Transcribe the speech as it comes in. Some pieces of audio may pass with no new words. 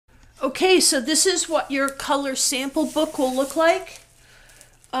Okay, so this is what your color sample book will look like.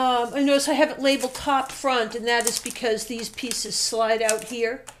 I notice I have it labeled top front, and that is because these pieces slide out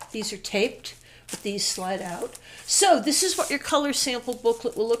here. These are taped, but these slide out. So this is what your color sample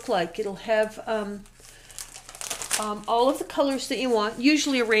booklet will look like. It'll have all of the colors that you want,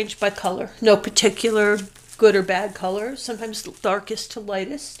 usually arranged by color. No particular good or bad color, sometimes darkest to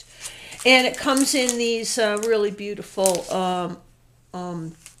lightest. And it comes in these really beautiful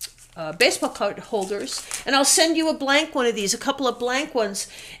baseball card holders, and I'll send you a blank one of these, a couple of blank ones,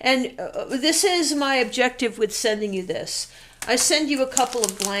 and this is my objective with sending you this. I send you a couple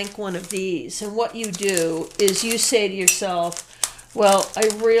of blank one of these, and what you do is you say to yourself, well, I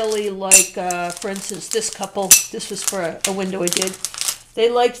really like, for instance, this couple, this was for a window I did. They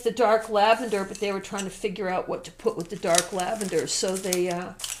liked the dark lavender, but they were trying to figure out what to put with the dark lavender, so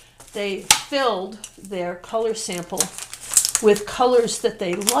they filled their color sample with colors that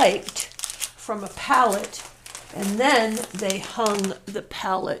they liked from a palette, and then they hung the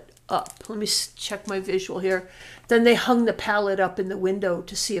palette up. Let me check my visual here. Then they hung the palette up in the window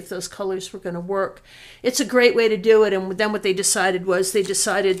to see if those colors were going to work. It's a great way to do it, and then what they decided was they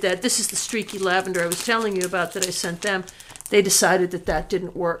decided that this is the streaky lavender I was telling you about that I sent them. They decided that that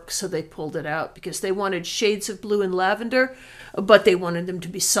didn't work, so they pulled it out because they wanted shades of blue and lavender, but they wanted them to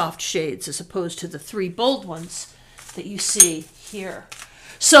be soft shades as opposed to the three bold ones that you see here.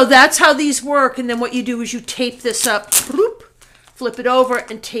 So that's how these work, and then what you do is you tape this up, bloop, flip it over,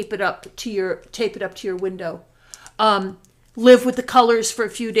 and tape it up to your window. Live with the colors for a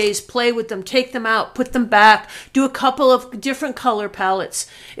few days, play with them, take them out, put them back, do a couple of different color palettes.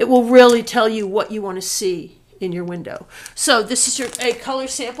 It will really tell you what you want to see in your window. So this is a color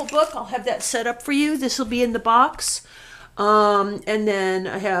sample book. I'll have that set up for you. This will be in the box. And then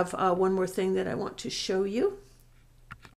I have one more thing that I want to show you.